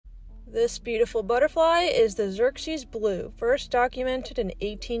This beautiful butterfly is the Xerces blue, first documented in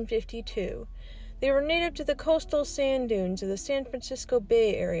 1852. They were native to the coastal sand dunes of the San Francisco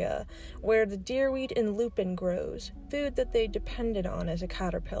Bay Area, where the deerweed and lupin grows, food that they depended on as a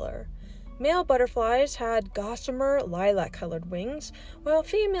caterpillar. Male butterflies had gossamer, lilac-colored wings, while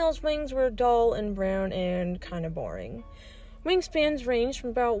females' wings were dull and brown and kind of boring. Wingspans ranged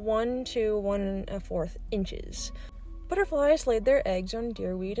from about 1 to 1 1/4 inches. Butterflies laid their eggs on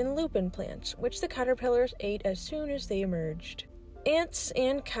deerweed and lupin plants, which the caterpillars ate as soon as they emerged. Ants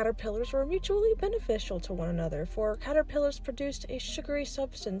and caterpillars were mutually beneficial to one another, for caterpillars produced a sugary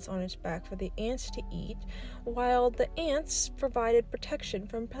substance on its back for the ants to eat, while the ants provided protection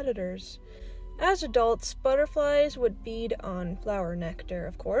from predators. As adults, butterflies would feed on flower nectar,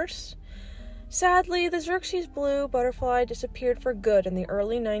 of course. Sadly, the Xerces blue butterfly disappeared for good in the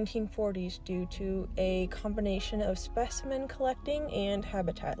early 1940s due to a combination of specimen collecting and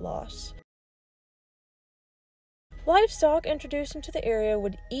habitat loss. Livestock introduced into the area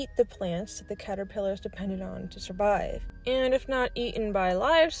would eat the plants that the caterpillars depended on to survive, and if not eaten by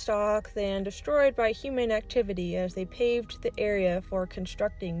livestock, then destroyed by human activity as they paved the area for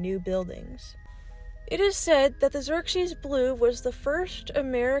constructing new buildings. It is said that the Xerces blue was the first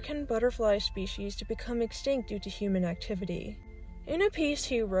American butterfly species to become extinct due to human activity. In a piece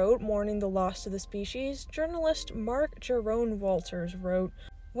he wrote mourning the loss of the species, journalist Mark Jerome Walters wrote,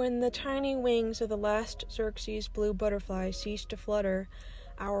 "When the tiny wings of the last Xerces blue butterfly ceased to flutter,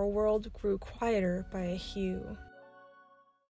 our world grew quieter by a hue."